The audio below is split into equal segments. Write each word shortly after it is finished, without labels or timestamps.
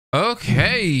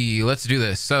Okay, let's do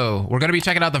this. So we're going to be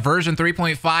checking out the version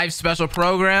 3.5 special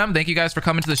program. Thank you guys for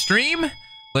coming to the stream.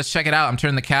 Let's check it out. I'm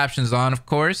turning the captions on, of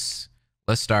course.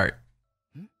 Let's start.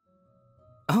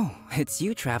 Oh, it's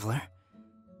you, Traveler.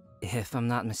 If I'm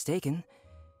not mistaken,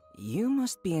 you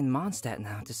must be in Mondstadt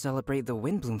now to celebrate the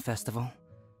Windbloom Festival.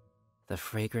 The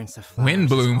fragrance of flowers Windbloom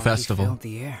has already Festival. filled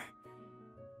the air.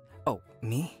 Oh,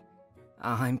 me?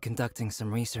 I'm conducting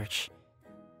some research.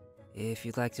 If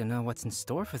you'd like to know what's in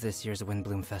store for this year's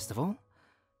Windbloom Festival,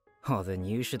 oh, then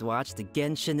you should watch the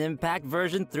Genshin Impact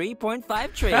version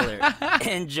 3.5 trailer.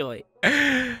 Enjoy.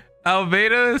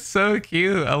 Albedo is so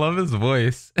cute. I love his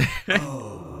voice.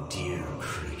 Oh, dear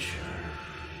creature.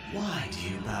 Why do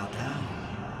you bow down?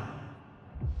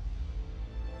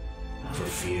 For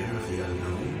fear of the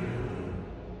unknown?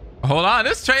 Hold on,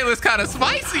 this trailer's kind of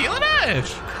spicy. Look at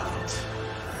that.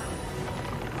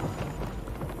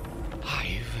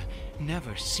 I've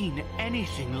never seen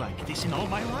anything like this in all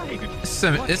my life. It's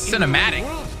cinematic. What in the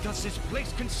world does this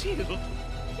place conceal?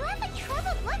 You have a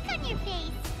troubled look on your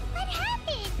face. What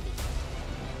happened?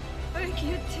 I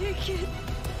can't take it.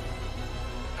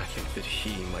 I think that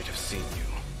he might have seen you.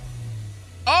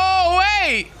 Oh,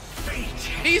 wait. Fate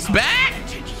He's back?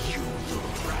 granted you the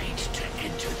right to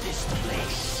enter this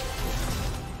place.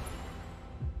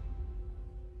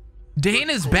 Dane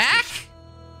is back?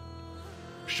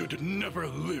 Should never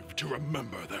live to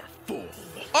remember their fall.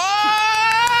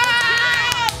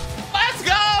 Oh! Let's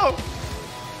go!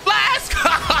 Let's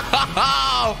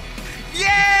go!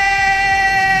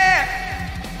 Yeah!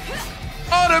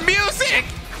 Oh, the music!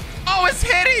 Oh, it's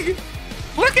hitting!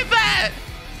 Look at that!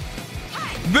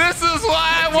 This is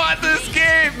why I want this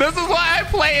game. This is why I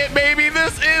play it, baby.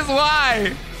 This is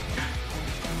why.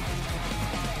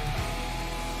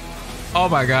 Oh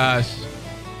my gosh.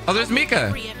 Oh, there's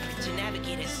Mika.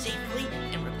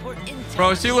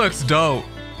 Bro, she looks dope.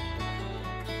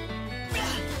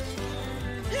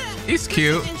 He's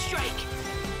cute.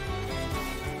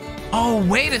 Oh,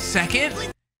 wait a second.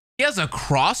 He has a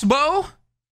crossbow?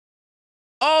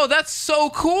 Oh, that's so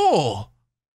cool.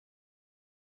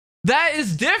 That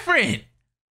is different.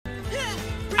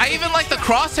 I even like the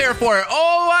crosshair for it.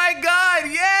 Oh my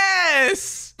god,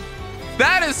 yes!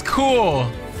 That is cool.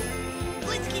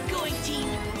 Let's keep going, team.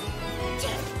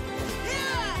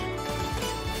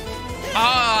 Oh,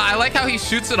 I like how he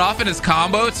shoots it off in his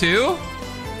combo too.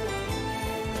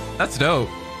 That's dope.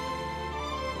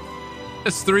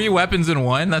 It's 3 weapons in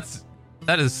one.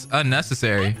 That is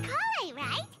unnecessary. Kale,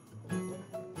 right?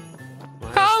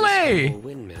 Kale!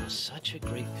 Windmill, such a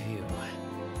great view.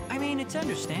 I mean, it's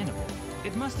understandable.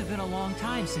 It must have been a long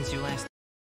time since you last.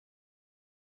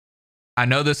 I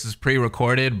know this is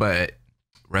pre-recorded, but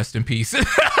rest in peace. Came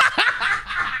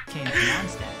to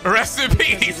Mondstadt. Rest in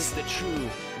This peace. is the true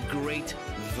great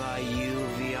Vayu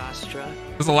Viastra.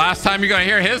 This is the last time you're gonna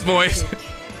hear his voice.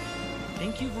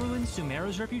 Think you've ruined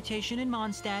Sumeru's reputation in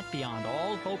Mondstadt beyond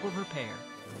all hope of repair.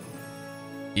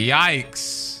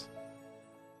 Yikes.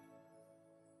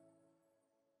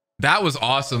 That was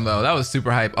awesome though. That was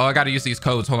super hype. Oh, I gotta use these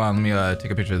codes. Hold on, let me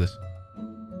take a picture of this.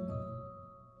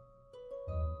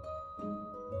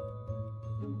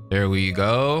 There we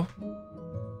go.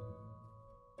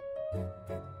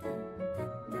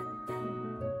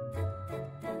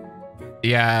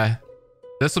 Yeah,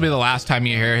 this will be the last time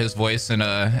you hear his voice in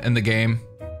the game.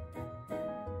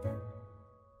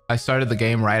 I started the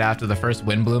game right after the first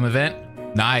Windbloom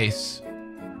event. Nice.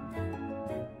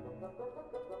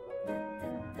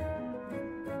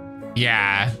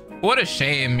 Yeah, what a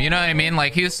shame. You know what I mean?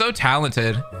 Like, he's so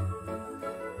talented.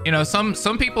 You know, some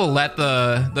people let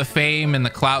the fame and the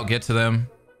clout get to them.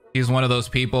 He's one of those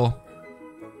people.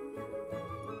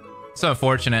 It's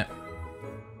unfortunate.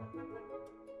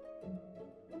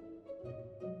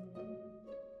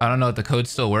 I don't know if the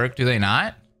codes still work. Do they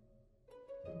not?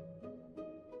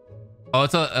 Oh,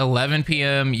 it's 11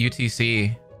 p.m.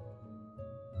 UTC.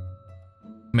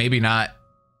 Maybe not.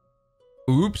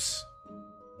 Oops.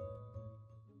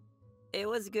 It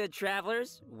was good,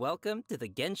 travelers. Welcome to the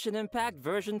Genshin Impact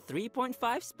version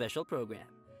 3.5 special program.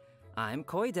 I'm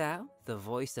Koidao, the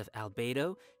voice of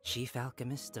Albedo, Chief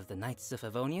Alchemist of the Knights of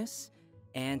Favonius.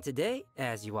 And today,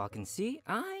 as you all can see,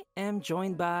 I am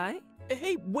joined by...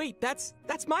 Hey, wait, that's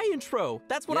my intro.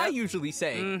 That's what I usually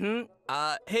say.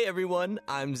 Hey everyone,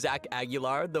 I'm Zach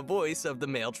Aguilar, the voice of the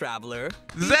male traveler.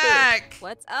 Zach!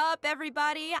 What's up,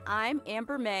 everybody? I'm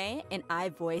Amber May, and I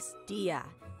voice Dia.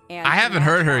 And I haven't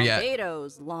heard her yet.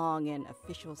 Albedo's long and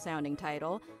official-sounding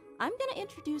title, I'm gonna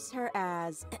introduce her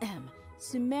as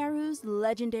Sumeru's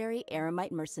legendary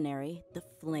Eremite mercenary, the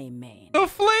Flame Main. The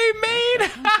Flame Main! Really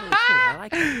cool. I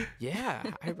like it. Yeah,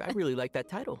 I really like that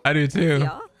title. I do too.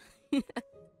 Yeah.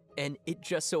 And it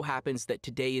just so happens that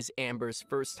today is Amber's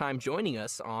first time joining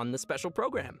us on the special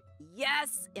program.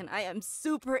 Yes, and I am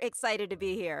super excited to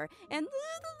be here. And the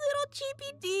little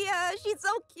cheapy Dia, she's so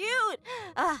cute.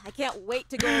 I can't wait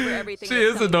to go over everything. She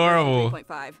is adorable.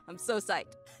 3.5. I'm so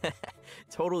psyched.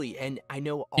 Totally, and I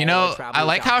know all You know, our travelers I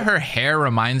like how out there- her hair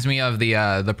reminds me of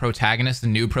the protagonist, the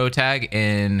new protag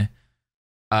in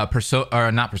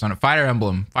Fire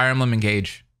Emblem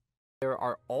Engage.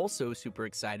 are also super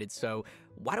excited, so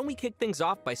why don't we kick things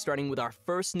off by starting with our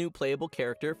first new playable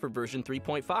character for version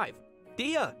 3.5,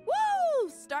 Dia. Woo!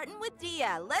 Starting with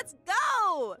Dia. Let's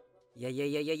go!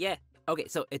 Yeah. Okay,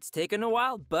 so it's taken a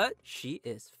while, but she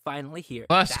is finally here.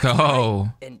 Let's That's go.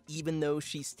 right. And even though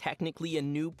she's technically a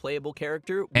new playable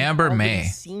character, we've Amber already May.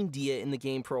 seen Dia in the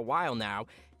game for a while now,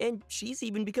 and she's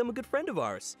even become a good friend of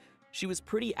ours. She was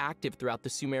pretty active throughout the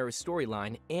Sumeru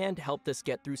storyline and helped us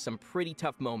get through some pretty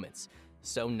tough moments.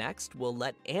 So next, we'll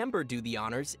let Amber do the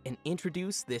honors and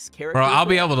introduce this character. Bro, I'll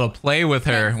be for- able to play with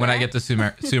her when I get to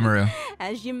Sumeru.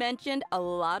 As you mentioned, a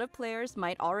lot of players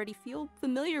might already feel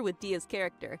familiar with Dia's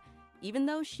character. Even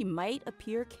though she might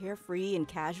appear carefree and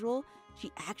casual,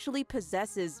 she actually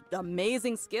possesses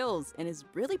amazing skills and is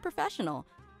really professional.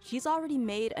 She's already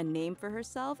made a name for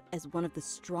herself as one of the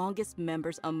strongest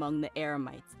members among the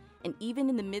Eremites. And even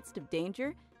in the midst of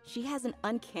danger, she has an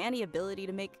uncanny ability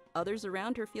to make others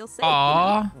around her feel safe.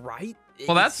 Aw. Right?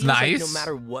 Well, It that's seems like nice. no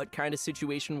matter what kind of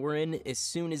situation we're in, as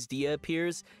soon as Dia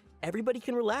appears, everybody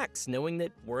can relax knowing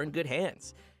that we're in good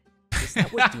hands. Is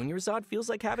that what Dunyarzad feels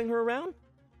like having her around?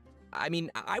 I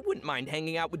mean, I wouldn't mind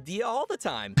hanging out with Dia all the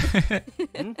time.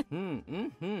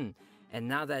 And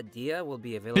now that Dia will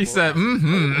be available, He said, as a playable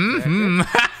character,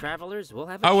 "Mm-hmm." travelers will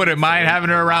have a I wouldn't chance to mind learn having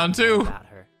her a lot around more too. about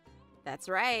her. That's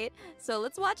right. So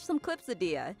let's watch some clips of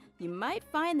Dia. You might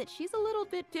find that she's a little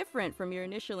bit different from your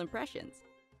initial impressions.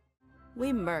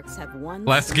 We mercs have one.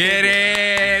 Let's simple get goal.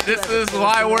 it. This Whoever is plays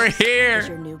why the we're most is here.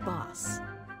 your new boss.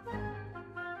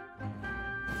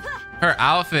 Her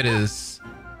outfit is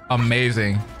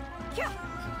amazing.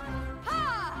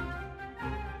 Ha!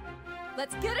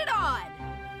 Let's get it on.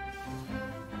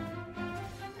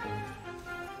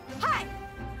 Hi.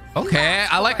 Okay,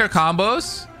 I like her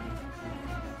combos.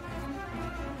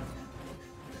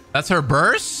 That's her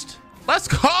burst? Let's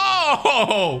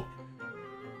go!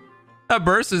 That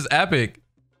burst is epic.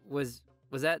 Was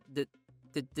that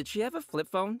did she have a flip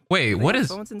phone? Wait, Do they what have is-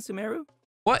 phones in Sumeru?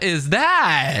 What is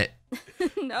that?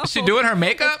 No. Is she doing her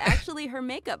makeup? It's actually her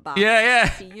makeup box. Yeah.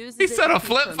 She uses He it said to a keep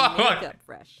flip her phone. makeup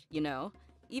fresh, you know,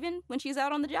 even when she's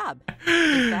out on the job.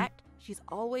 In fact, she's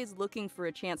always looking for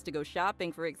a chance to go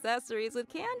shopping for accessories with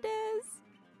Candace.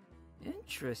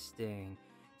 Interesting.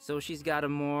 So she's got a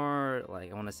more, like,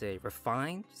 I want to say,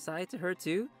 refined side to her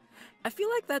too. I feel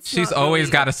like that's She's not always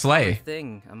really got a to slay. common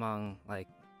thing among like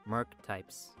merc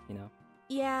types, you know.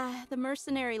 Yeah, the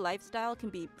mercenary lifestyle can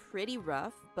be pretty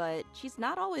rough, but she's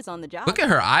not always on the job. Look at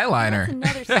her eyeliner. That's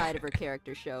another side of her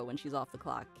character show when she's off the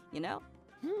clock, you know?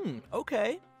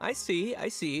 Okay, I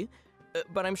see.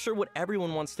 But I'm sure what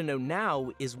everyone wants to know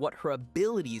now is what her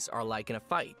abilities are like in a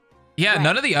fight. Yeah, Right.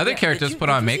 none of the other Yeah, characters did put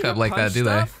you on see makeup her like that, punch do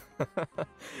they? stuff?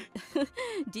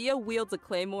 Dia wields a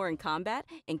claymore in combat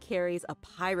and carries a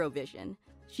pyrovision.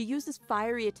 She uses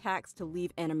fiery attacks to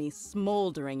leave enemies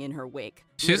smoldering in her wake.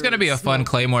 She's gonna be a fun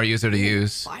Claymore user to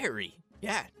use. Fiery.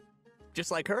 Yeah,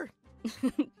 just like her.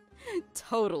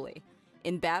 Totally.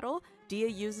 In battle, Dia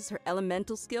uses her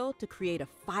elemental skill to create a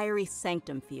fiery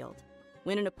sanctum field.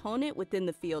 When an opponent within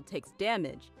the field takes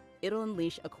damage, it'll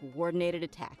unleash a coordinated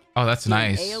attack. Oh, that's dealing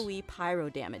nice. AoE pyro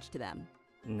damage to them.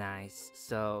 Nice.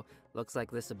 So looks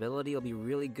like this ability will be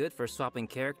really good for swapping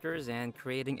characters and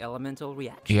creating elemental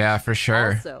reactions. Yeah, for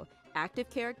sure. Also, active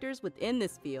characters within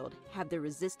this field have their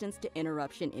resistance to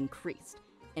interruption increased.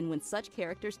 And when such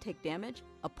characters take damage,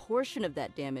 a portion of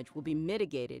that damage will be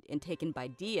mitigated and taken by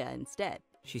Dia instead.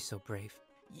 She's so brave.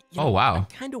 You Oh, know, wow. I'm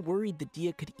kind of worried that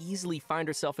Dia could easily find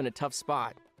herself in a tough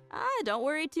spot. Don't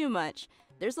worry too much.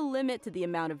 There's a limit to the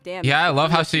amount of damage. Yeah, I that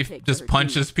love how Dia she can take to just her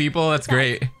punches teammates. people. That's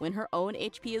Besides, great. When her own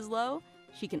HP is low,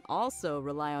 she can also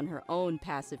rely on her own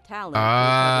passive talent.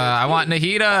 I want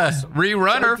Nahida.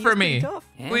 Rerun her Dia's for pretty me. tough.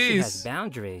 And she has Please.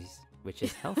 boundaries, which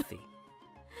is healthy.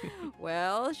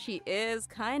 Well, she is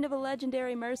kind of a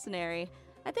legendary mercenary.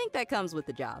 I think that comes with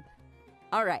the job.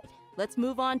 All right, let's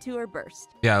move on to her burst.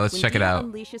 Yeah, let's When check it Dia out.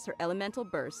 unleashes her elemental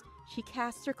burst, she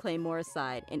casts her claymore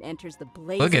aside and enters the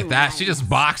blazing Look at that. She just lines.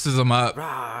 boxes them up.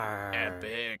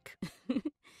 Epic.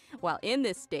 While in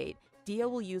this state, Dia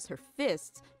will use her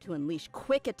fists to unleash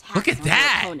quick attacks Look at on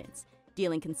that! her opponents,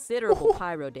 dealing considerable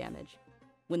pyro damage.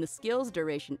 When the skill's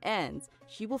duration ends,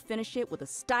 she will finish it with a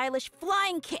stylish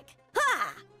flying kick.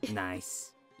 Ha!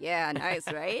 Nice. Yeah,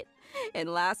 nice, right? And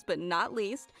last but not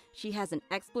least, she has an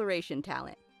exploration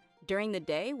talent. During the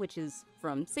day, which is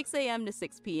from 6 a.m. to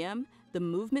 6 p.m., the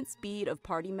movement speed of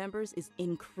party members is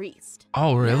increased.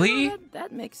 Oh, really? Yeah,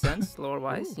 that makes sense,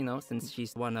 lore-wise, you know, since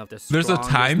she's one of the There's a strongest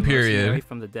time period mercenary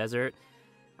from the desert.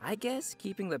 I guess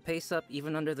keeping the pace up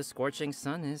even under the scorching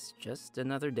sun is just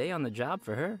another day on the job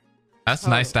for her. That's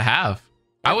nice to have.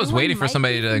 I was waiting for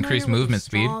somebody to increase movement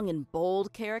speed. Strong and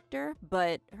bold character,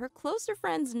 but her closer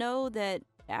friends know that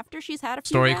after she's had a few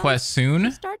Story rounds, quest soon?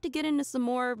 she'll start to get into some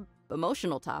more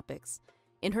emotional topics.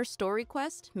 In her story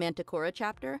quest, Manticora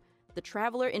chapter, the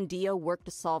Traveler and Dia work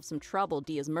to solve some trouble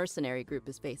Dia's mercenary group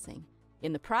is facing.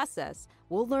 In the process,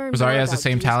 we'll learn Rosaria more has the about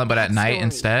same Dia's talent, but at night backstory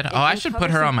instead. and Oh, I should put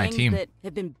uncover her some on my things team. that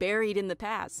have been buried in the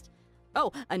past.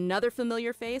 Oh, another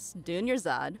familiar face,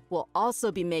 Dunyarzad, will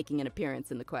also be making an appearance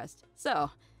in the quest. So,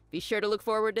 be sure to look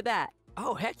forward to that.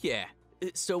 Oh, heck yeah.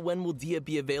 So when will Dia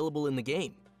be available in the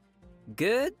game?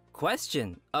 Good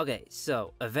question. Okay,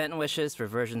 so event wishes for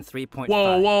version 3.5.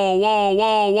 Whoa, whoa, whoa,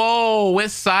 whoa, whoa.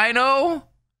 With Sino?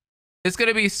 It's going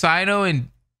to be Sino and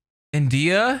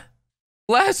Dia?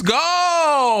 Let's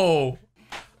go!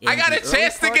 I got a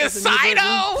chance to get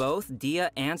Sino! Both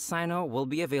Dia and Sino will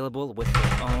be available with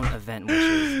their own event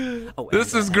wishes. Oh, this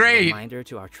is as great. A reminder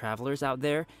to our travelers out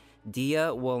there,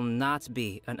 Dia will not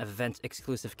be an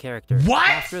event-exclusive character. What?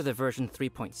 After the version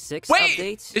 3.6 Wait,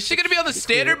 update, is she going to be on the which, to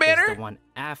be clear, standard banner? is the one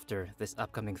after this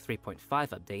upcoming 3.5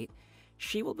 update,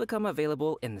 she will become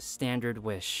available in the standard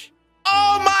wish.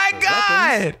 Oh And my for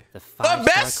god! weapons, The 5-star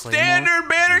best Claymore, standard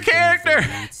banner character!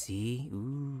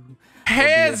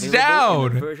 Hands will be available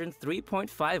in down! the version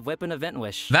 3.5 weapon event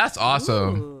wish. That's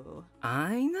awesome. Ooh.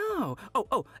 I know.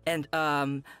 Oh, and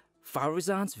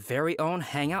Faruzan's very own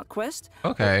Hangout quest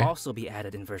Okay. will also be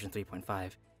added in version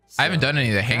 3.5. I haven't done any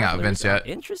of the Hangout travelers events yet. are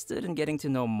interested in getting to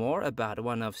know more about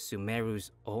one of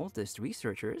Sumeru's oldest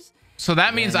researchers. So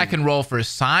that means I can roll for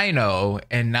Sino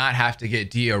and not have to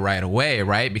get Dia right away,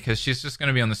 right? Because she's just going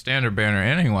to be on the standard banner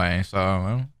anyway.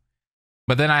 So,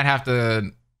 but then I'd have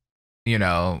to, you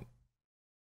know,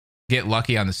 get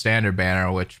lucky on the standard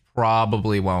banner, which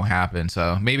probably won't happen.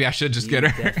 So maybe I should just get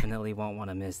her. Definitely won't want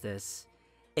to miss this.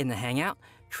 In the Hangout,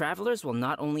 travelers will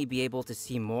not only be able to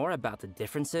see more about the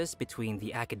differences between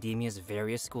the academia's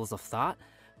various schools of thought,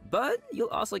 but you'll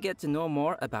also get to know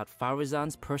more about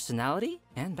Faruzan's personality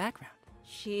and background.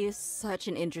 She is such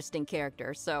an interesting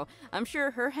character, so I'm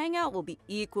sure her hangout will be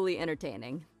equally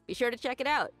entertaining. Be sure to check it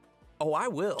out. Oh, I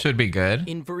will. Should be good.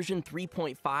 In version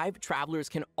 3.5, travelers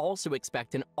can also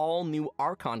expect an all-new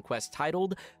Archon quest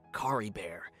titled Kari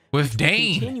Bear. With which will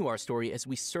Dane. continue our story as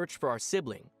we search for our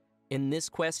sibling. In this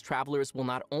quest, travelers will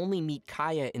not only meet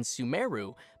Kaya and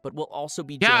Sumeru, but will also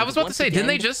be Yeah, I joined was about to once say, didn't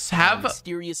they again just by our have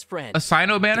mysterious friend, a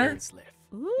Sino banner Danslif.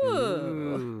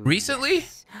 Ooh. recently?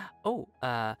 Oh,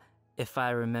 if I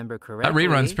remember correctly, That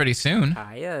rerun's pretty soon.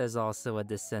 Kaya is also a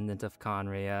descendant of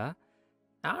Conria.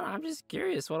 I don't know, I'm just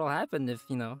curious what'll happen if,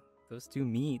 you know, those two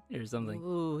meet or something.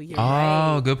 Ooh, you're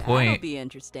Oh, right. good point. That'll be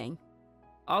interesting.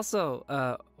 Also,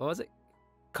 what was it?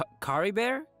 Kari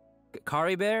Bear?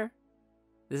 Kari Bear?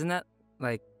 Isn't that,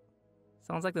 like,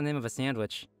 sounds like the name of a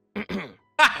sandwich.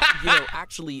 You know,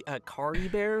 actually, Kari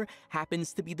Bear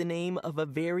happens to be the name of a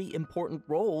very important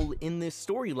role in this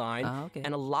storyline, Oh, okay.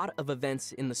 and a lot of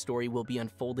events in the story will be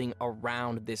unfolding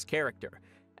around this character.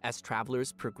 As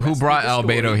travelers progress Who brought through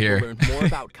the story, Albedo here? we'll learn more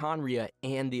about Conria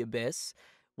and the Abyss.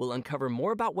 We'll uncover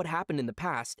more about what happened in the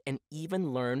past, and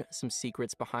even learn some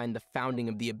secrets behind the founding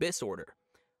of the Abyss Order.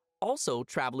 Also,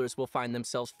 travelers will find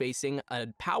themselves facing a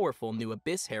powerful new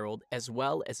Abyss Herald, as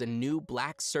well as a new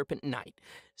Black Serpent Knight.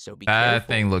 So be That careful,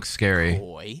 thing looks scary.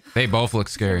 boy. They both look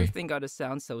scary. Everything gotta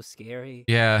sound so scary.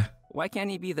 Yeah, Why can't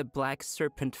he be the Black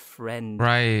Serpent friend?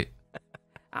 right.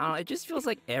 I don't know, it just feels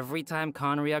like every time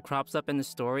Conria crops up in the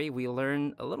story, we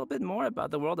learn a little bit more about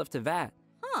the world of Tevat.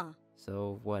 Huh.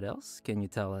 So what else can you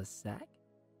tell us, Zach?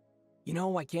 You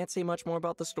know, I can't say much more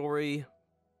about the story.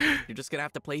 You're just gonna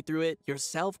have to play through it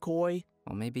yourself, Koi.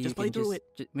 Well, maybe Just you play can through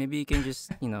maybe you can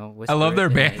just, you know, whisper I love it their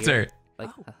in my ear, banter. like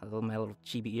my little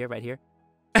chibi ear right here.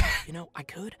 You know, I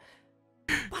could,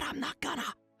 but I'm not gonna.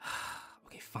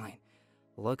 Okay, fine.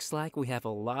 Looks like we have a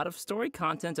lot of story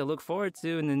content to look forward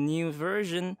to in the new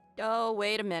version. Oh,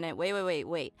 wait a minute.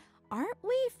 Wait. Aren't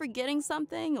we forgetting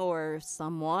something or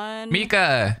someone?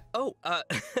 Mika. Oh,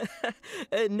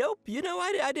 nope. You know,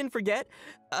 I didn't forget.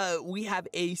 We have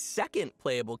a second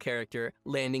playable character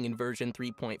landing in version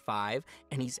 3.5,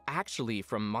 and he's actually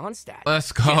from Mondstadt.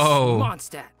 Let's go.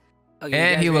 Mondstadt.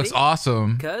 Okay, And he looks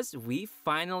awesome. Because we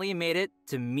finally made it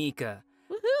to Mika.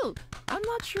 Woohoo! Woohoo! I'm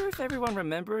not sure if everyone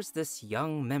remembers this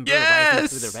young member Yes! rising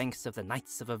through the ranks of the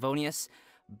Knights of Avonius,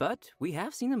 but we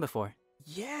have seen him before.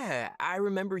 Yeah, I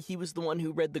remember he was the one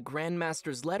who read the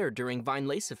Grandmaster's letter during Vine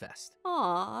Lacefest.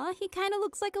 Aw, he kind of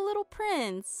looks like a little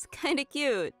prince. Kind of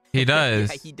cute. He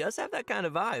does. Yeah, he does have that kind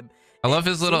of vibe. I love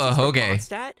his little Since he's from ahoge.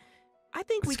 Mondstadt, I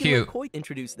think we It's can cute. let Koi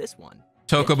introduce this one.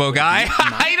 Chocobo guy.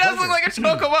 My He does look like a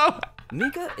chocobo.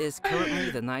 Mika is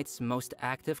currently the Knight's most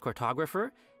active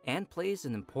cartographer and plays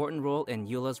an important role in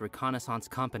Eula's reconnaissance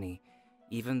company.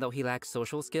 Even though he lacks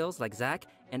social skills like Zack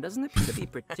and doesn't appear to be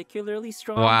particularly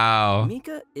strong, Wow.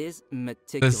 Mika is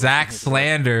meticulous. The Zack in his work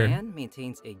slander. and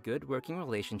maintains a good working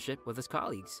relationship with his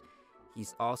colleagues.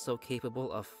 He's also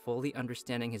capable of fully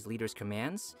understanding his leader's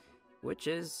commands, which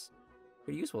is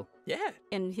pretty useful. Yeah.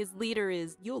 And his leader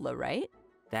is Eula, right?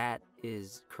 That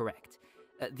is correct.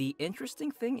 The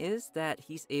interesting thing is that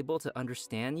he's able to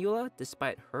understand Eula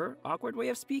despite her awkward way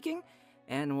of speaking,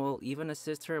 and will even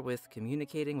assist her with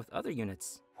communicating with other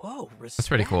units. Whoa, respect. That's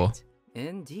pretty cool.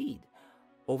 Indeed.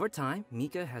 Over time,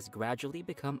 Mika has gradually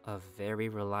become a very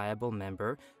reliable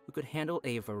member who could handle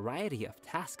a variety of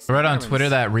tasks. I read and on errands. Twitter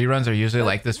that reruns are usually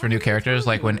like this for new characters.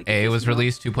 Like when A was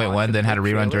released 2.1, then had a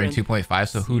rerun during 2.5.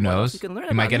 So who knows? We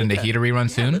might get into Heat a rerun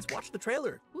soon. Let's watch the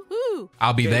trailer. Woohoo!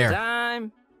 I'll be Trailer there.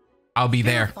 Time. I'll be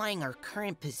there. Verifying our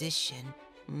current position,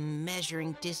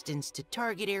 measuring distance to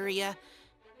target area.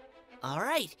 All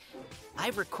right,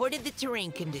 I've recorded the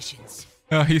terrain conditions.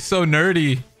 Oh, he's so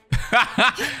nerdy.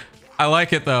 I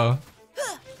like it though.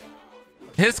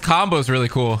 His combo's really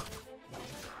cool.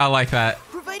 I like that.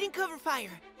 Providing cover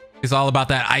fire. He's all about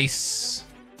that ice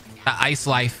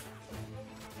life.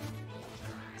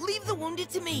 Leave the wounded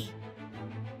to me.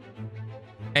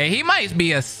 Hey, he might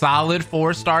be a solid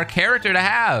 4-star character to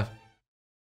have.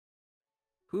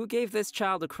 Who gave this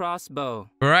child a crossbow?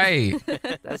 Right.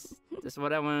 That's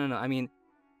what I want to know. I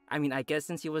mean, I guess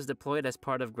since he was deployed as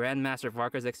part of Grandmaster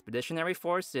Varka's expeditionary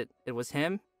force, it was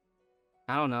him.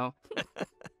 I don't know.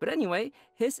 But anyway,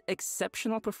 his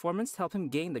exceptional performance helped him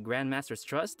gain the Grandmaster's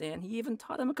trust, and he even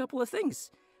taught him a couple of things.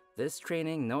 This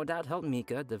training no doubt helped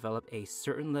Mika develop a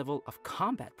certain level of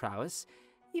combat prowess,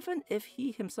 even if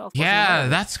he himself wasn't aware of it.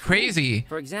 That's crazy.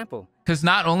 For example, Because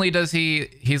not only does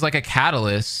he's like a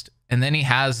catalyst, and then he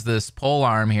has this pole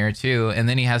arm here too, and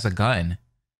then he has a gun.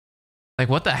 Like,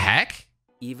 what the heck?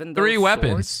 even though 3 swords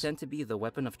weapons. tend to be the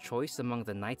weapon of choice among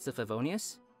the Knights of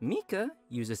Avonius, Mika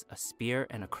uses a spear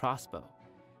and a crossbow,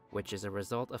 which is a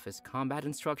result of his combat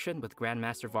instruction with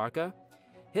Grandmaster Varka.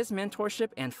 His mentorship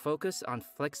and focus on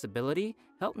flexibility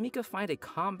helped Mika find a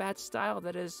combat style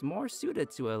that is more suited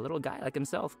to a little guy like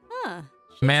himself. Huh.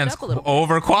 Man's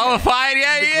overqualified.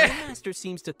 Yeah, The yeah. Grandmaster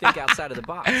seems to think outside of the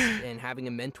box, and having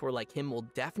a mentor like him will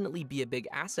definitely be a big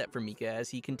asset for Mika as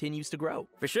he continues to grow.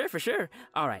 For sure, for sure.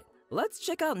 All right, let's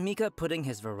check out Mika putting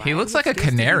his variety He looks of like a skills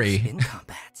to use canary. in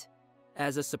combat.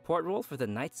 As a support role for the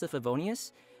Knights of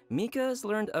Avonius, Mika has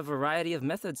learned a variety of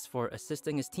methods for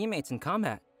assisting his teammates in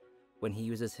combat. When he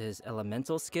uses his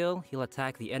elemental skill, he'll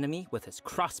attack the enemy with his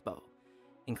crossbow,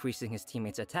 increasing his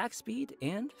teammates' attack speed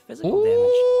and physical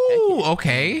damage. Ooh,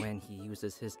 okay. When he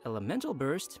uses his elemental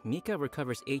burst, Mika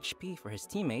recovers HP for his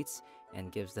teammates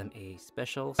and gives them a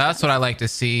special That's what I like to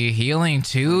see. Healing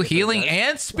too. Healing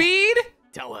and speed?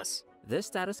 Tell us. This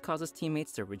status causes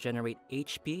teammates to regenerate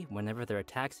HP whenever their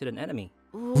attacks hit an enemy.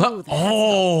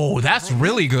 That's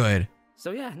really good.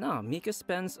 So yeah, no, Mika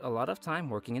spends a lot of time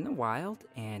working in the wild,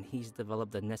 and he's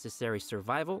developed the necessary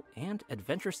survival and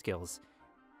adventure skills.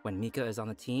 When Mika is on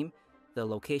the team, the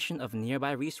location of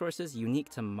nearby resources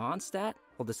unique to Mondstadt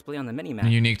will display on the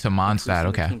minimap. Unique to Mondstadt,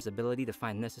 increasing the okay. team's ability to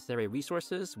find necessary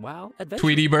resources while adventuring.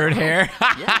 Tweety bird hair.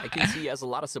 Yeah, I can see he has a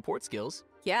lot of support skills.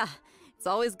 Yeah, it's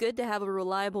always good to have a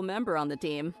reliable member on the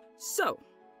team. So,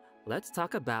 let's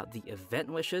talk about the event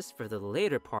wishes for the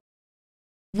later part.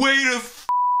 Wait a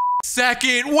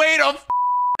second. Wait a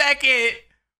second.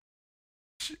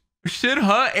 Should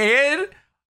Huh and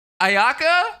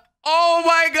Ayaka? Oh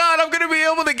my god, I'm gonna be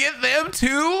able to get them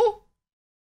too?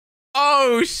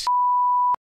 Oh,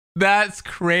 that's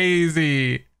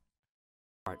crazy.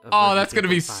 Oh, that's gonna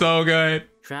be so good.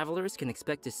 Travelers can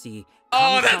expect to see.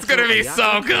 Oh, that's gonna be Ayaka so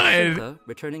and good. Ahsoka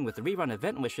returning with rerun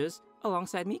event wishes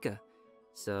alongside Mika.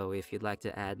 So if you'd like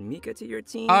to add Mika to your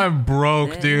team, I'm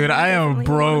broke, then dude. you I am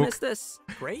definitely won't wanna miss broke. this.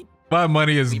 Great. My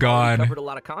money is We've already gone. covered a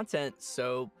lot of content,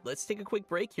 so let's take a quick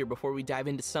break here before we dive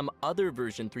into some other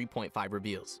version 3.5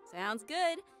 reveals. Sounds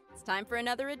good. It's time for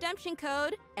another redemption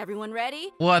code. Everyone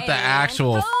ready? What the And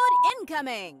actual code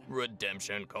incoming.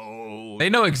 Redemption code. They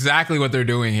know exactly what they're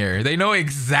doing here. They know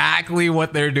exactly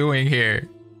what they're doing here.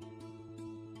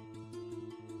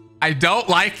 I don't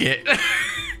like it.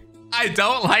 I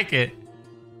don't like it.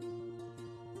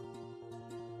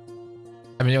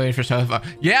 I've been waiting for stuff.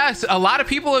 Yes, a lot of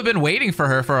people have been waiting for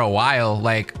her for a while.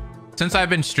 Like, since I've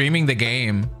been streaming the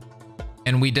game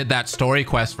and we did that story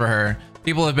quest for her,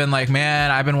 people have been like,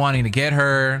 man, I've been wanting to get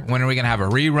her. When are we gonna have a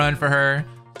rerun for her?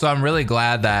 So I'm really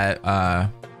glad that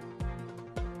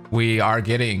we are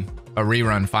getting a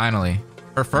rerun finally.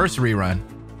 Her first rerun.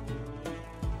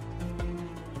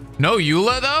 No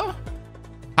Eula though?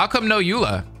 How come no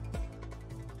Eula?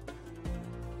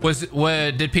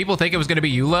 Did people think it was gonna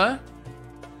be Eula?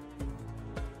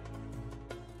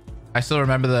 I still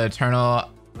remember the Eternal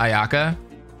Ayaka.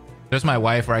 There's my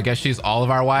wife, or I guess she's all of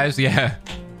our wives. Yeah,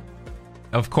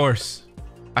 of course.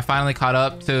 I finally caught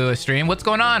up to a stream. What's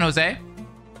going on, Jose?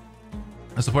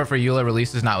 The support for Eula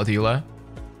release is not with Eula.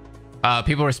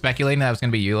 People were speculating that it was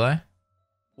gonna be Eula.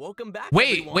 Welcome back.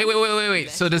 Wait.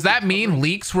 So does that mean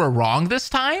leaks were wrong this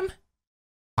time?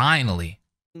 Finally.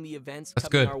 The events That's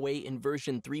coming good. our way in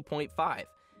version 3.5.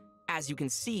 As you can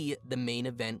see, the main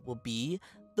event will be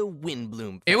the Windbloom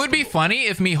Festival. It would be funny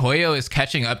if MiHoYo is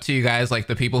catching up to you guys, like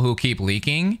the people who keep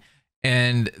leaking,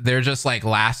 and they're just like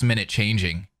last minute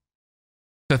changing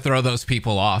to throw those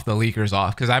people off, the leakers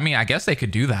off. Because I mean, I guess they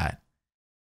could do that.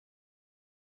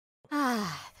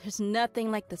 Ah, there's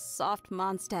nothing like the soft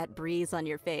Mondstadt breeze on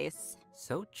your face.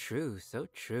 So true, so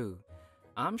true.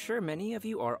 I'm sure many of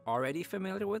you are already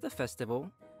familiar with the festival.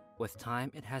 With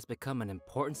time, it has become an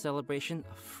important celebration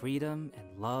of freedom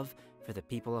and love for the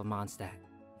people of Mondstadt.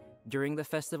 During the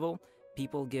festival,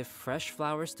 people give fresh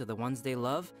flowers to the ones they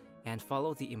love and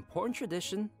follow the important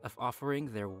tradition of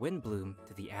offering their Windbloom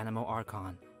to the Animo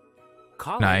Archon.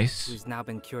 Kale, Nice. who's now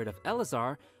been cured of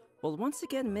Elazar, will once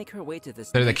again make her way to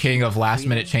this. They're the nation king of last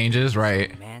minute freedom, changes,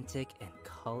 right? Romantic and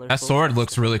colorful. That sword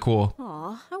looks really cool.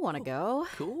 Aw, I want to go.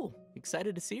 Cool.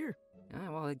 Excited to see her.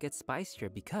 Well, it gets spicier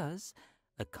because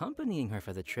accompanying her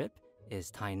for the trip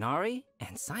is Tainari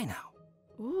and Sinao.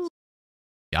 Ooh,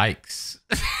 Yikes.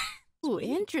 ooh,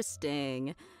 interesting.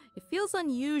 It feels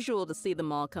unusual to see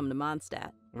them all come to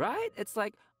Mondstadt. Right? It's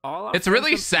like all our It's friends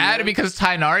really from sad Sierra- because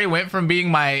Tainari went from being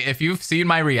my, if you've seen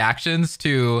my reactions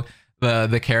to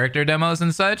the character demos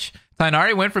and such,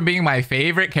 Tainari went from being my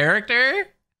favorite character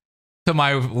to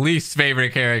my least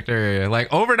favorite character,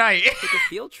 like overnight. Take a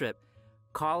field trip.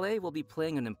 Kale will be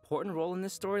playing an important role in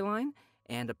this storyline,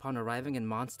 and upon arriving in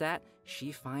Mondstadt,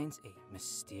 she finds a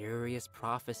mysterious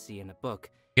prophecy in a book.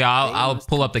 Yeah, They I'll must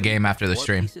pull up the complete game after the 4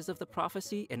 stream. pieces of the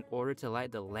prophecy in order to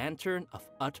light the lantern of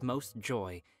utmost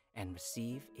joy and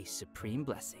receive a supreme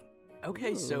blessing.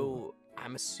 Okay, so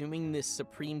I'm assuming this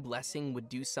supreme blessing would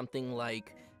do something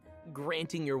like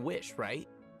granting your wish, right?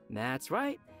 That's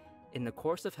right. In the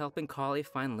course of helping Kale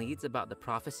find leads about the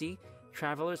prophecy,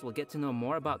 travelers will get to know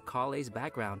more about Kale's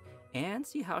background and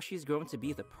see how she's grown to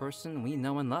be the person we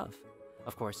know and love.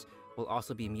 Of course, we'll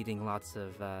also be meeting lots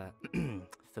of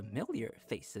familiar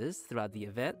faces throughout the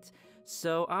event,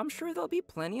 so I'm sure there'll be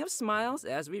plenty of smiles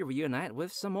as we reunite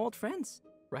with some old friends.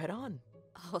 Right on.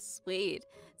 Oh, sweet.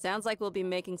 Sounds like we'll be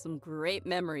making some great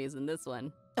memories in this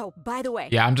one. Oh, by the way.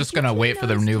 Yeah, I'm just did gonna you wait for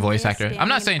the notice new Tamea voice actor. I'm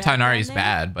not saying standing in the Tainari's background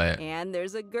bad, but there? And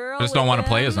there's a girl. I just don't want to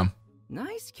play as him.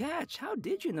 Nice catch. How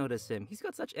did you notice him? He's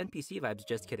got such NPC vibes.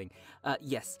 Just kidding.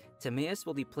 Yes, Timaeus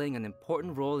will be playing an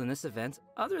important role in this event,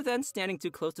 other than standing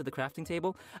too close to the crafting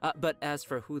table. But as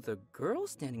for who the girl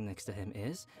standing next to him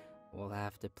is, we'll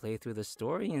have to play through the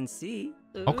story and see.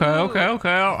 Okay.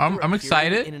 I'm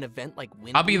excited. In an event like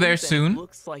I'll be there Windbloom, then soon. It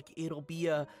looks like it'll be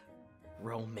a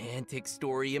romantic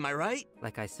story, am I right?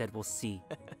 Like I said, we'll see.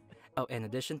 Oh, in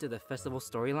addition to the festival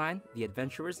storyline, the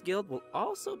Adventurers Guild will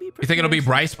also be. You think it'll be preparing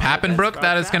Bryce some fun events Pappenbrook for our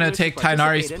that is gonna travelers take to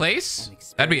participate Tainari's in place? and That'd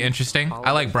be experience interesting. all I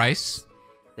of like the Bryce. events.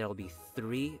 There'll be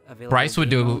 3 available. Bryce would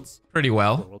game do modes: pretty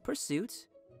well. Floral Pursuit,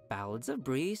 Ballads of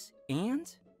Breeze,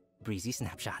 and Breezy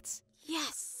Snapshots.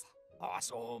 Yes.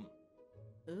 Awesome.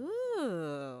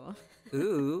 Ooh.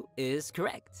 Ooh is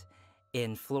correct.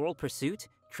 In Floral Pursuit,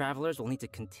 travelers will need to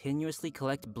continuously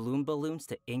collect bloom balloons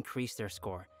to increase their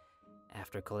score.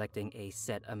 After collecting a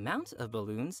set amount of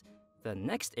balloons, the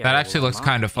next area That actually will looks unlock,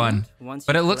 kind of fun. and once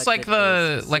But you it looks like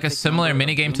collected a specific similar number of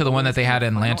minigame to bloom the one that balloons they in had the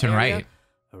in final Lantern area, Right.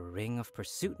 A ring of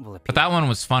pursuit will appear. But that one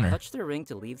was funner. Touch the ring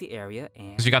to leave the area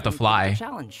and 'Cause you got the complete fly.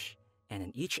 challenge. And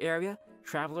in each area,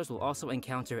 travelers will also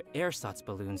encounter ersatz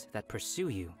balloons that pursue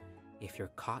you. If you're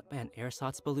caught by an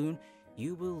ersatz balloon,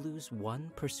 you will lose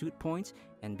 1 pursuit point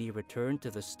and be returned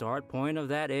to the start point of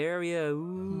that area.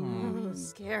 Ooh. Ooh,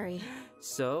 scary.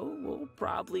 So we'll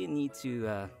probably need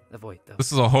to avoid those.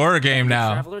 This is a horror game The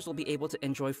now. Travelers will be able to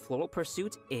enjoy Floral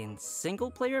Pursuit in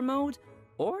single-player mode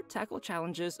or tackle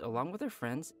challenges along with their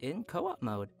friends in co-op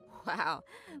mode. Wow.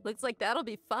 Looks like that'll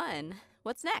be fun.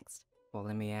 What's next? Well,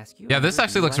 let me ask you. Yeah, this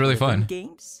actually looks really fun.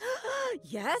 Games?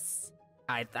 Yes.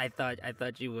 I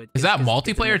thought you would. Is that 'cause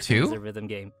multiplayer it's too? a rhythm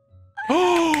game.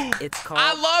 Oh, It's called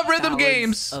I love rhythm Ballads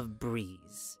games. of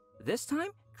Breeze. This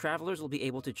time, travelers will be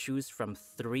able to choose from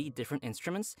 3 different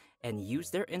instruments and use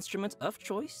their instrument of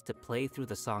choice to play through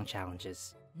the song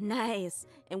challenges. Nice.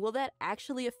 And will that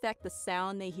actually affect the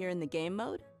sound they hear in the game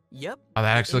mode? Yep. Oh,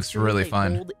 that actually looks really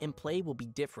fun. Hold and play will be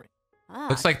different.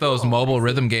 Looks like those cool. mobile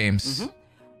rhythm games.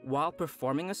 While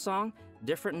performing a song,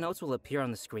 different notes will appear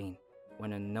on the screen.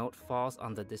 When a note falls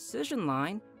on the decision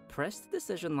line, press the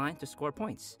decision line to score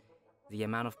points. The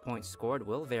amount of points scored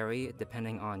will vary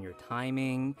depending on your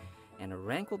timing, and a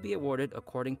rank will be awarded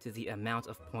according to the amount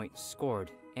of points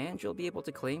scored, and you'll be able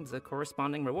to claim the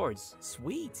corresponding rewards.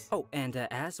 Sweet. Oh, and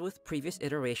as with previous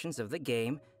iterations of the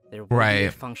game, there will be a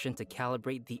Right. function to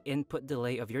calibrate the input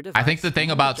delay of your device. I think the thing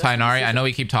and about adjust the Tainari, I decision. know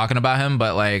we keep talking about him,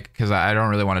 but like, because I don't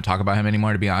really want to talk about him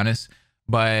anymore, to be honest.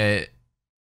 But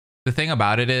the thing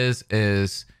about it is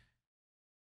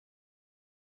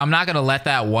I'm not going to let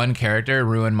that one character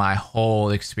ruin my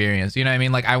whole experience. You know what I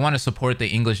mean? Like, I want to support the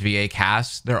English VA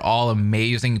cast. They're all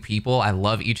amazing people. I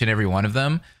love each and every one of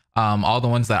them. All the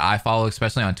ones that I follow,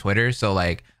 especially on Twitter. So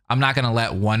like, I'm not going to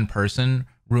let one person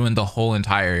ruin the whole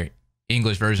entire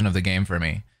English version of the game for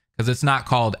me. Because it's not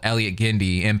called Elliot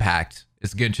Gindi Impact.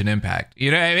 It's Genshin Impact.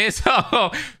 You know what I mean?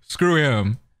 So screw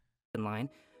him. Line,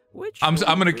 which I'm will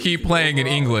going to improve keep the playing in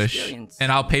overall English. experience.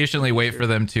 And I'll patiently wait for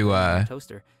them to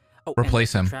Toaster.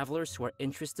 replace and him. for travelers who are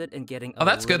interested in getting Oh,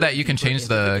 that's good that you can change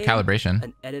the calibration.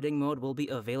 An editing mode will be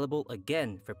available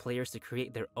again for players to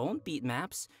create their own beat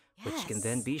maps, which can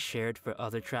then be shared for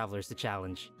other travelers to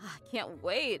challenge. Can't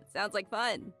wait. Sounds like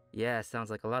fun. Yeah, sounds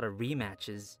like a lot of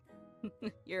rematches.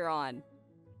 You're on.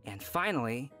 And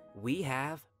finally, we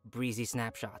have Breezy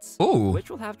Snapshots, Ooh. which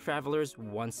will have travelers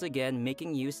once again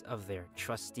making use of their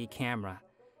trusty camera.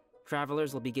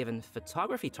 Travelers will be given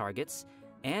photography targets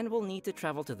and will need to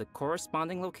travel to the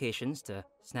corresponding locations to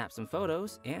snap some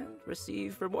photos and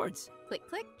receive rewards. Click,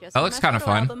 click. Just That for looks my kinda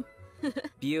photo fun. album. A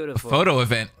Beautiful. photo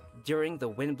event. During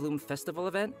the Windbloom Festival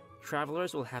event,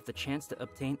 travelers will have the chance to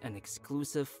obtain an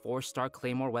exclusive 4-star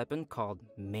Claymore weapon called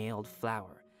Mailed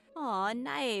Flower. Aw,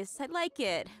 nice. I like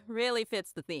it. Really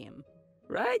fits the theme.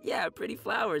 Right? Yeah, pretty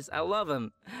flowers. I love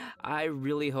them. I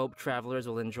really hope travelers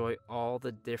will enjoy all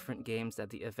the different games that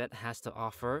the event has to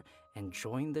offer and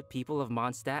join the people of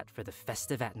Mondstadt for the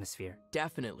festive atmosphere.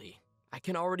 Definitely. I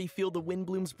can already feel the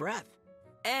Windbloom's breath.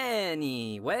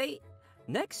 Anyway,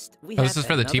 next we Oh, have this is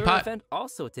for the another teapot? event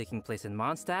also taking place in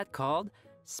Mondstadt called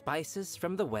Spices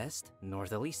from the West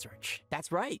Northerly Search.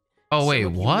 That's right. Oh, wait,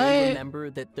 Some of you what? may remember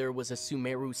that there was a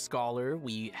Sumeru scholar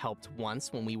we helped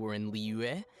once when we were in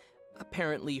Liyue.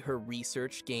 Apparently, her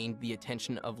research gained the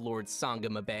attention of Lord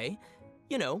Sangamabe,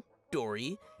 you know,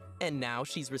 Dory, and now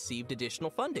she's received additional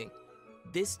funding.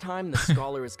 This time, the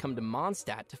scholar has come to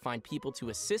Mondstadt to find people to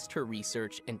assist her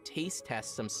research and taste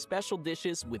test some special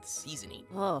dishes with seasoning.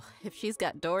 Oh, if she's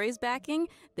got Dory's backing,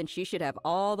 then she should have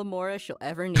all the Mora she'll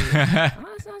ever need. That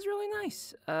sounds really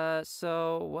nice.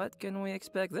 So what can we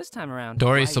expect this time around?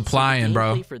 Dory's Right, so the supplying,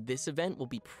 bro. gameplay for this event will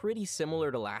be pretty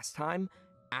similar to last time.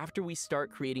 After we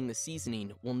start creating the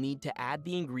seasoning, we'll need to add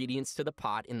the ingredients to the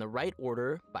pot in the right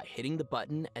order by hitting the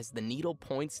button as the needle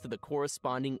points to the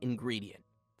corresponding ingredient.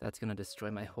 That's gonna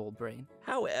destroy my whole brain.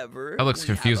 However, That looks we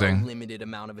have confusing. a limited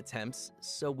amount of attempts,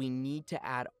 so we need to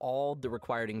add all the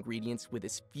required ingredients with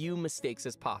as few mistakes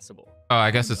as possible. Oh, I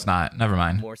guess it's not. Never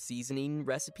mind. More seasoning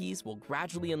recipes will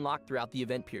gradually unlock throughout the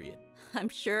event period. I'm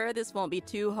sure this won't be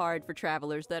too hard for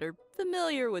travelers that are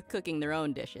familiar with cooking their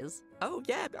own dishes. Oh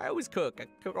yeah, I always cook. I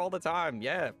cook all the time,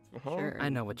 yeah. Sure. I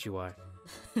know what you are.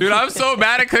 Dude, I'm so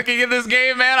bad at cooking in this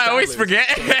game, man. I always Travelers forget.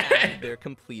 can add their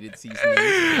completed seasonings.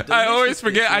 I always Delicious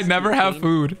forget I dishes never have contain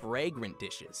food. Fragrant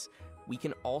dishes. We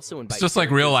can also invite just like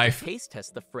real characters life. to taste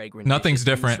test the fragrant Nothing's dishes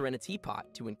in the different. Serenity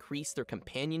Pot to increase their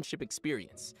companionship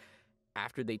experience.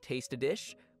 After they taste a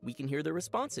dish, we can hear their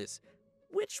responses,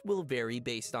 which will vary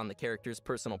based on the character's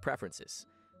personal preferences.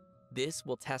 This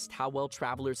will test how well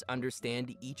travelers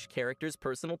understand each character's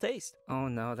personal taste. Oh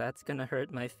no, that's gonna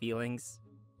hurt my feelings.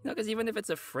 No, because even if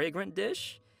it's a fragrant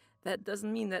dish, that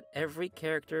doesn't mean that every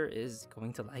character is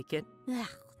going to like it. Ugh,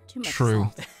 too much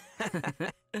True.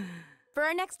 salt. For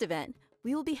our next event,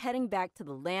 we will be heading back to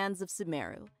the lands of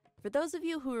Sumeru. For those of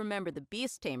you who remember the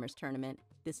Beast Tamers tournament,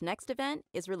 this next event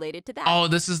is related to that. Oh,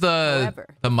 this is the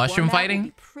However, mushroom format will fighting?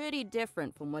 be pretty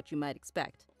different from what you might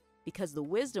expect. Because the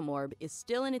Wisdom Orb is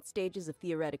still in its stages of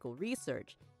theoretical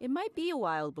research, it might be a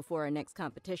while before our next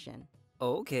competition.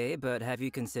 Okay, but have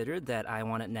you considered that I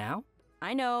want it now?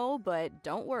 I know, but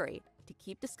don't worry. To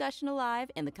keep discussion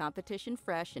alive and the competition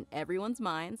fresh in everyone's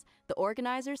minds, the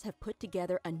organizers have put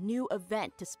together a new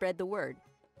event to spread the word.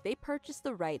 They purchased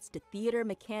the rights to Theater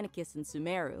Mechanicus in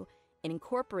Sumeru and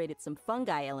incorporated some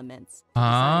fungi elements to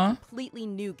design a completely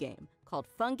new game called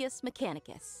Fungus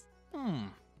Mechanicus.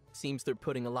 Seems they're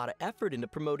putting a lot of effort into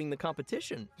promoting the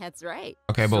competition. That's right.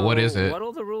 Okay, but what is it?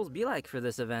 What'll the rules be like for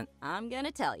this event? I'm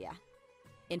gonna tell ya.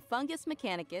 In Fungus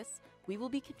Mechanicus, we will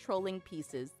be controlling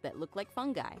pieces that look like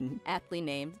fungi, aptly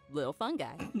named Little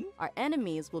Fungi. Our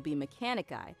enemies will be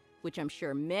Mechanici, which I'm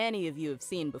sure many of you have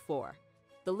seen before.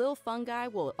 The little fungi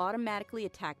will automatically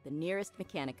attack the nearest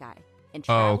Mechanici, and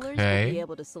travelers will be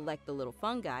able to select the little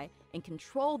fungi and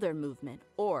control their movement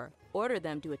or order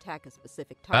them to attack a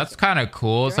specific target. That's kind of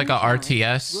cool. It's like a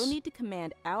RTS. We'll need to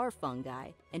command our fungi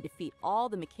and defeat all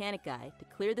the Mechanici to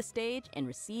clear the stage and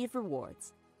receive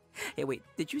rewards. Hey, wait,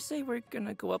 did you say we're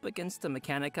gonna go up against the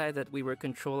Mechanici that we were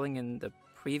controlling in the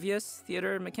previous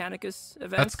Theater Mechanicus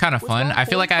event? That's kind of fun. I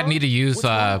feel like I'd need to use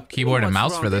keyboard and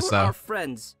mouse for this, though. Our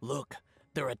friends. Look,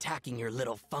 they're attacking your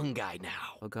little fungi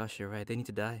now. Oh gosh, you're right. They need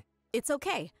to die. It's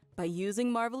okay. By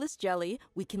using Marvelous Jelly,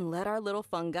 we can let our little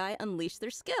fungi unleash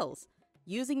their skills.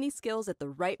 Using these skills at the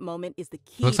right moment is the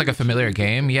key. Looks like a familiar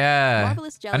game. Yeah,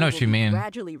 Marvelous Jelly I know what you mean.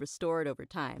 Gradually restored over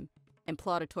time, and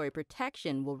Plauditory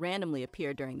Protection will randomly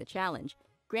appear during the challenge,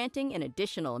 granting an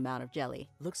additional amount of jelly.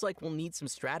 Looks like we'll need some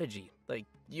strategy. Like,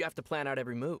 you have to plan out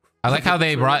every move. I like how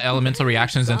they brought elemental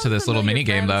reactions into this little mini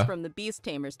game, though. From the Beast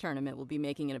Tamers tournament will be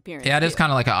making an appearance. Yeah, it is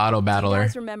kind of like an auto battler. Do you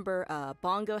guys remember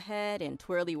Bongo Head and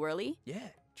Twirly Whirly? Yeah.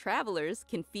 Travelers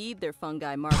can feed their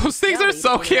fungi Marvelous Those things are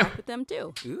so cute. With them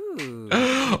too. Ooh.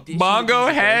 Bongo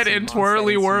Head and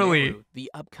Twirly Whirly. The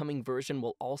upcoming version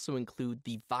will also include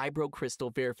the Vibro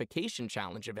Crystal Verification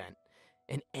Challenge event.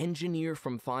 An engineer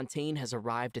from Fontaine has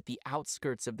arrived at the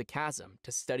outskirts of the chasm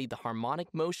to study the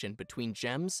harmonic motion between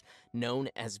gems known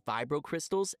as vibro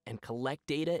crystals and collect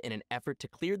data in an effort to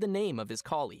clear the name of his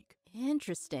colleague.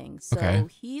 Interesting. So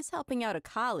he's helping out a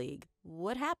colleague.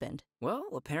 What happened? Well,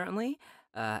 apparently,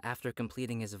 after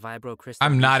completing his vibro crystal,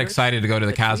 I'm not excited to go to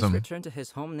the chasm. Returned to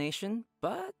his home nation,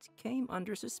 but came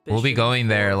under suspicion. We'll be going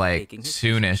there like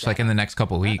soonish, like in the next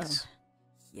couple weeks.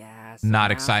 Yeah,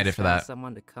 not excited for that.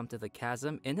 Someone to come to the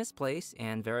chasm in his place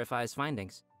and verify his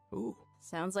findings. Ooh.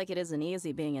 Sounds like it isn't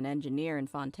easy being an engineer in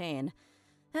Fontaine.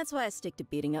 That's why I stick to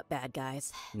beating up bad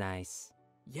guys. Nice.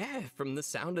 Yeah, from the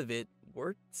sound of it,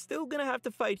 we're still gonna have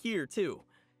to fight here, too.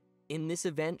 In this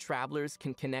event, travelers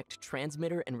can connect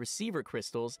transmitter and receiver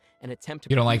crystals and attempt to...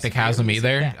 You don't like the chasm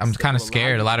either? I'm kind of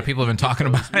scared. A lot of people have been talking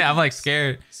about it. I'm like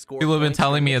scared. People have been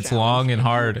telling me it's long and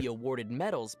hard. Be awarded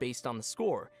medals based on the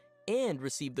score and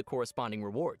receive the corresponding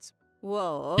rewards.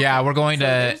 Whoa. Okay. Yeah, we're going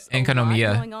to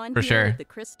Enkanomiya for sure.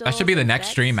 That should be the next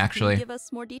stream, actually. Can you give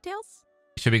us more details?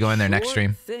 Should be going there next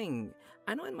stream.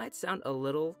 I know it might sound a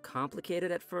little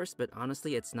complicated at first, but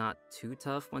honestly, it's not too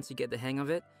tough once you get the hang of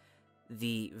it.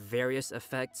 The various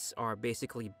effects are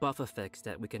basically buff effects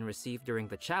that we can receive during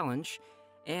the challenge,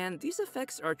 and these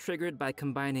effects are triggered by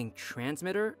combining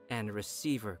transmitter and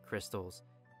receiver crystals.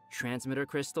 Transmitter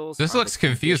crystals This looks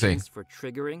confusing. For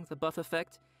triggering the buff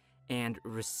effect, and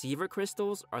receiver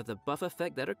crystals are the buff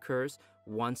effect that occurs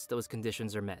once those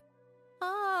conditions are met.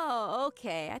 Oh,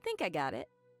 okay. I think I got it.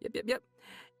 Yep.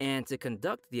 And to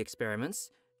conduct the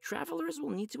experiments, travelers will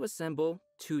need to assemble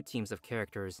 2 teams of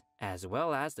characters, as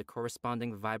well as the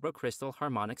corresponding vibrocrystal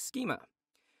harmonic schema.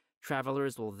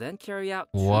 Travelers will then carry out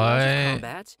 2 rounds of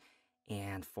combat,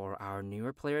 and for our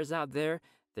newer players out there,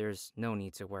 there's no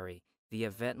need to worry. The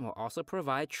event will also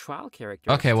provide trial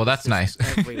characters. Okay, well that's nice.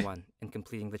 Everyone in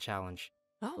completing the challenge.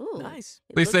 Oh, nice.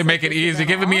 At least they make it easy.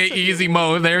 Giving me an easy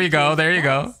mode. There you go. There you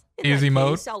go. Easy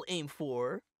mode. I'll aim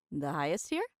for the highest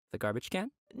here. The garbage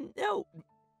can? No.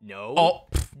 Oh.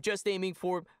 Just aiming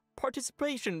for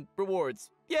participation rewards.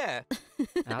 Yeah.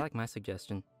 I like my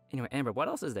suggestion. Anyway, Amber, what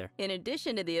else is there? In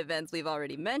addition to the events we've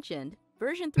already mentioned,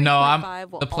 version 3.5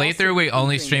 No, the playthrough we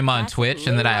only stream on Twitch,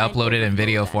 and then I upload it in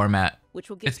video format. Which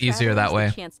will give it's easier that way.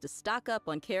 A chance to stock up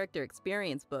on character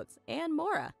experience books and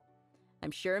more.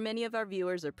 I'm sure many of our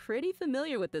viewers are pretty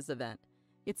familiar with this event.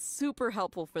 It's super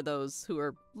helpful for those who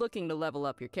are looking to level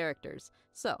up your characters.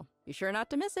 So, be sure not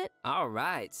to miss it.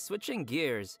 Alright, switching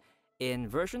gears. In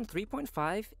version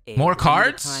 3.5, a more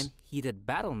cards? time heated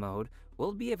battle mode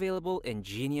will be available in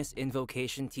Genius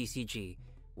Invocation TCG,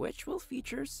 which will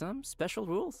feature some special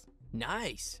rules.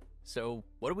 Nice. So,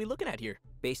 what are we looking at here?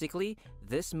 Basically,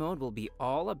 this mode will be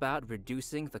all about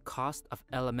reducing the cost of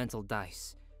elemental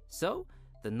dice. So,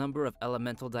 the number of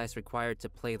elemental dice required to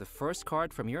play the first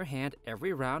card from your hand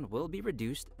every round will be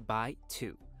reduced by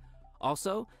 2.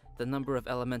 Also, The number of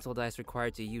elemental dice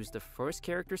required to use the first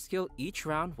character skill each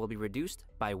round will be reduced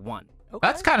by 1. Okay.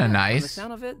 That's kind of From the nice.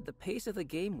 sound of it, the pace of the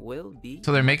game will be.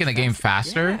 So they're making the game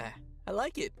faster? Yeah, I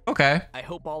like it. Okay. I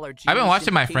hope all our I've been Genius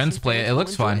watching my Invitation friends play it. fans It will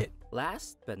looks enjoy fun. it.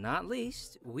 Last but not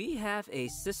least, we have a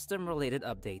system-related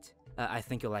update. I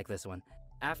think you'll like this one.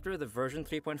 After the version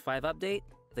 3.5 update,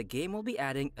 the game will be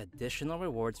adding additional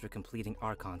rewards for completing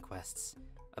Archon quests.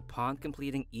 Upon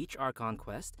completing each Archon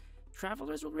quest,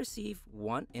 travelers will receive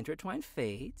 1 intertwined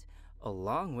fate,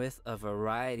 along with a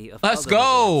variety of Let's other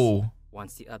rewards. go!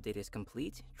 Once the update is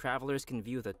complete, travelers can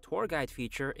view the tour guide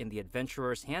feature in the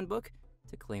Adventurer's Handbook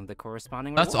to claim the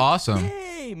corresponding That's reward. awesome.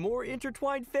 Yay, more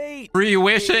intertwined fate. Free Hey, and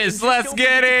wishes. just Let's don't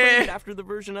get forget to claim it. After the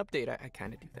version update, I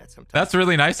kind of do that sometimes. That's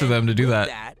really nice of them to do With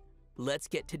that. Let's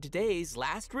get to today's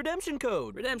last redemption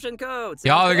code. Redemption code.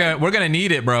 Y'all are we're gonna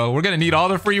need it, bro. We're gonna need all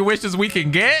the free wishes we can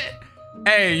get.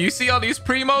 Hey, you see all these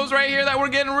primos right here that we're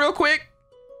getting real quick?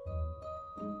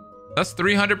 That's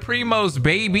 300 primos,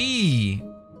 baby.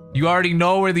 You already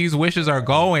know where these wishes are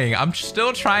going. I'm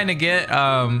still trying to get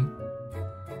Yelan.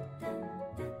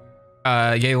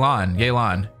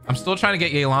 I'm still trying to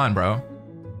get Yelan, bro.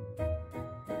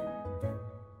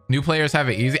 New players have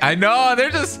it easy. I know,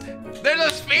 they're just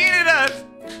feeding us.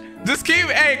 Just keep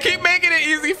making it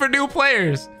easy for new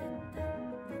players.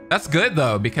 That's good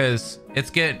though, because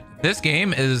this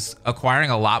game is acquiring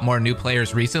a lot more new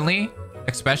players recently,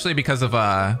 especially because of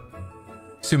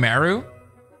Sumeru.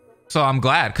 So I'm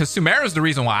glad, because Sumeru is the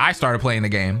reason why I started playing the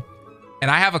game. And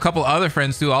I have a couple other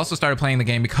friends who also started playing the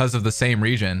game because of the same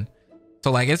region.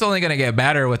 So like, it's only gonna get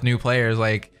better with new players.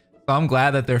 Like, so I'm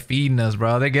glad that they're feeding us,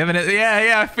 bro. They're giving it,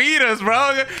 yeah, feed us,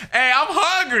 bro. Hey, I'm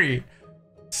hungry.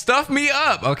 Stuff me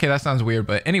up. Okay, that sounds weird,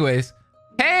 but anyways.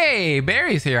 Hey,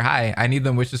 Barry's here. Hi, I need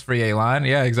them wishes for Yelan.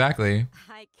 Yeah, exactly.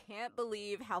 I can't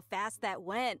believe how fast that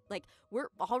went. Like, we're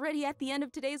already at the end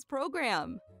of today's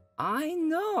program. I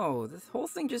know. This whole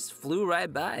thing just flew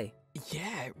right by.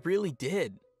 Yeah, it really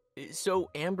did. So,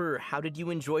 Amber, how did you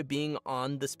enjoy being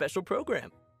on the special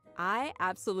program? I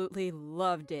absolutely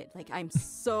loved it. Like, I'm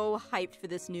so hyped for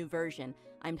this new version.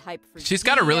 I'm hyped for She's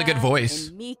got a really good voice.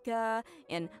 And Mika,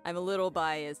 and I'm a little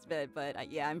biased, but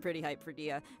yeah, I'm pretty hyped for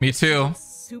Dia. Me too.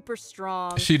 Super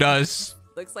strong. She does.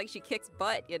 Looks like she kicks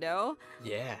butt, you know?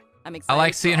 Yeah. I'm excited. I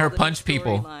like for seeing all her the punch new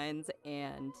people. storylines,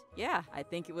 and yeah, I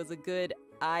think it was a good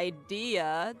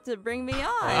idea to bring me on.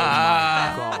 Oh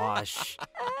my gosh.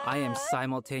 I am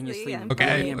simultaneously I'm really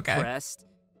okay. impressed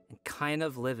and kind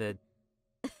of livid.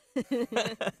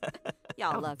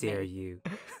 Y'all How love dare me. you?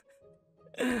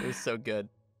 It was so good.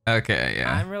 Okay,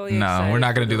 yeah. I'm really no, excited we're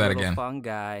not gonna for do the that little again. Fun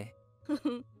guy.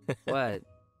 What?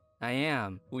 I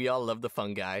am. We all love the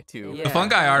fun guy, too. Yeah. The fun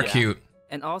guy are Yeah. cute.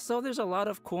 And also, there's a lot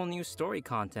of cool new story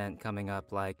content coming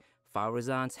up, like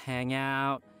Faruzan's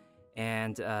Hangout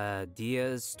and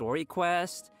Dia's Story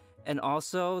Quest, and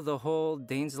also the whole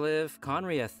Dainsliv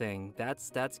Conria thing.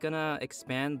 That's gonna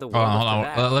expand the world. Hold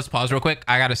of on. Let's pause real quick.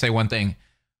 I gotta say one thing.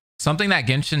 Something that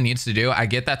Genshin needs to do. I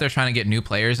get that they're trying to get new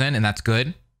players in, and that's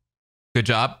good. Good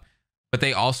job. But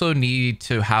they also need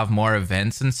to have more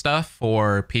events and stuff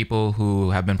for people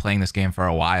who have been playing this game for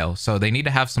a while. So they need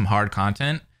to have some hard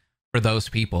content for those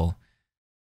people.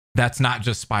 That's not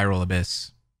just Spiral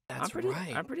Abyss. That's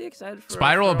I'm pretty excited for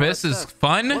Spiral for all Abyss that is stuff.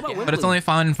 fun, What about but it's Windbloom? only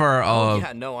fun for a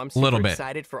yeah, no, I'm super little bit.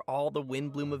 excited for all the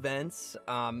Windbloom events,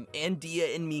 and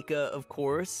Dia and Mika, of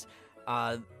course.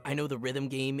 I know the rhythm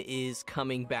game is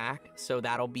coming back, so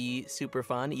that'll be super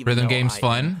fun. Even Rhythm though game's I am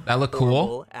fun. That look cool.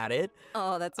 horrible at it.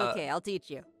 Oh, that's okay. I'll teach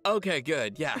you. Okay,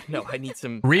 good. Yeah, no, I need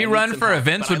some I need Rerun some for help,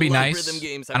 events but would be I love nice. Rhythm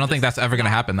games. I don't think just that's ever gonna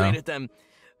not happen, great though. at them.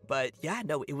 But yeah,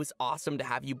 no, it was awesome to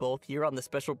have you both here on the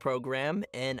special program,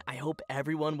 and I hope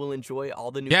everyone will enjoy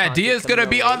all the new. Yeah, content Dia's coming gonna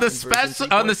our be way on the in version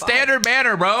special, on the 3.5. standard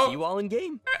banner, See bro. you all in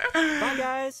game. Bye,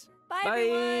 guys. Bye, Bye.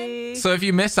 everyone. So if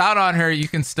you miss out on her, you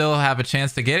can still have a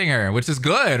chance to getting her, which is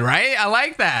good, right? I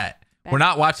like that. We're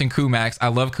not watching Kumax. I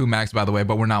love Kumax, by the way,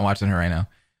 but we're not watching her right now.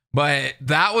 But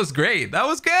that was great. That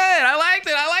was good. I liked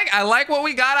it. I like what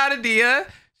we got out of Dia.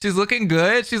 She's looking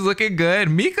good. She's looking good.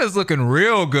 Mika's looking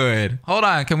real good. Hold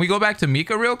on. Can we go back to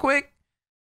Mika real quick?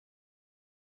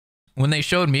 When they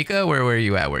showed Mika, where are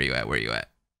you at? Where are you at?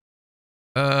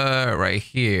 Right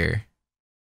here.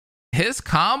 His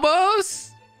combos?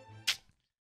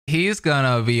 He's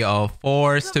gonna be a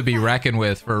force to be reckoned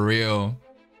with, for real.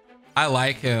 I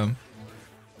like him.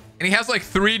 And he has like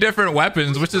 3 different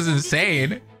weapons, which is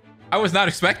insane. I was not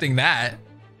expecting that.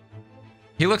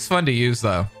 He looks fun to use,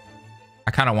 though.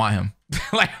 I kind of want him.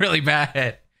 Like, really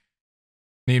bad.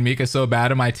 Need Mika so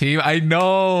bad in my team. I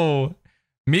know.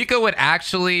 Mika would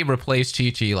actually replace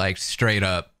Chi-Chi, like, straight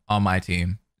up on my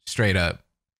team. Straight up.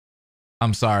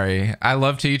 I'm sorry. I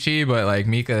love Chi-Chi, but like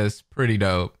Mika is pretty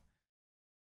dope.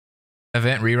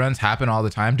 Event reruns happen all the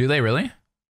time. Do they really?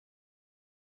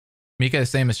 Mika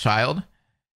is same as Child.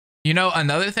 You know,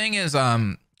 another thing is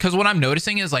because what I'm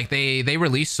noticing is like they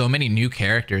release so many new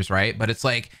characters, right? But it's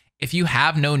like if you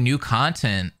have no new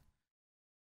content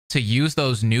to use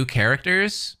those new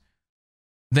characters,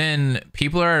 then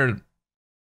people are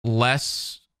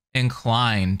less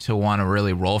inclined to want to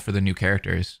really roll for the new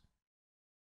characters,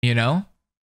 you know?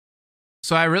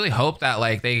 So I really hope that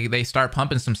like they start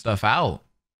pumping some stuff out,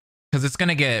 because it's going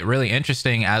to get really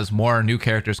interesting as more new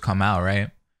characters come out,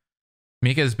 right?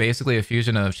 Mika is basically a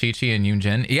fusion of Chi-Chi and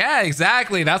Yoonjin. Yeah,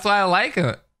 exactly. That's why I like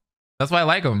it. That's why I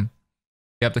like him.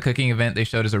 Yep, the cooking event they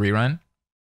showed is a rerun.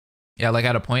 Yeah, like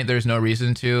at a point, there's no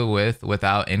reason to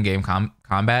without in-game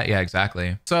combat. Yeah,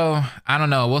 exactly. So I don't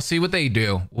know. We'll see what they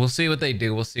do. We'll see what they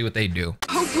do. We'll see what they do.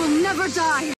 Hope will never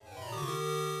die.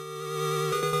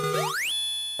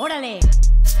 Órale.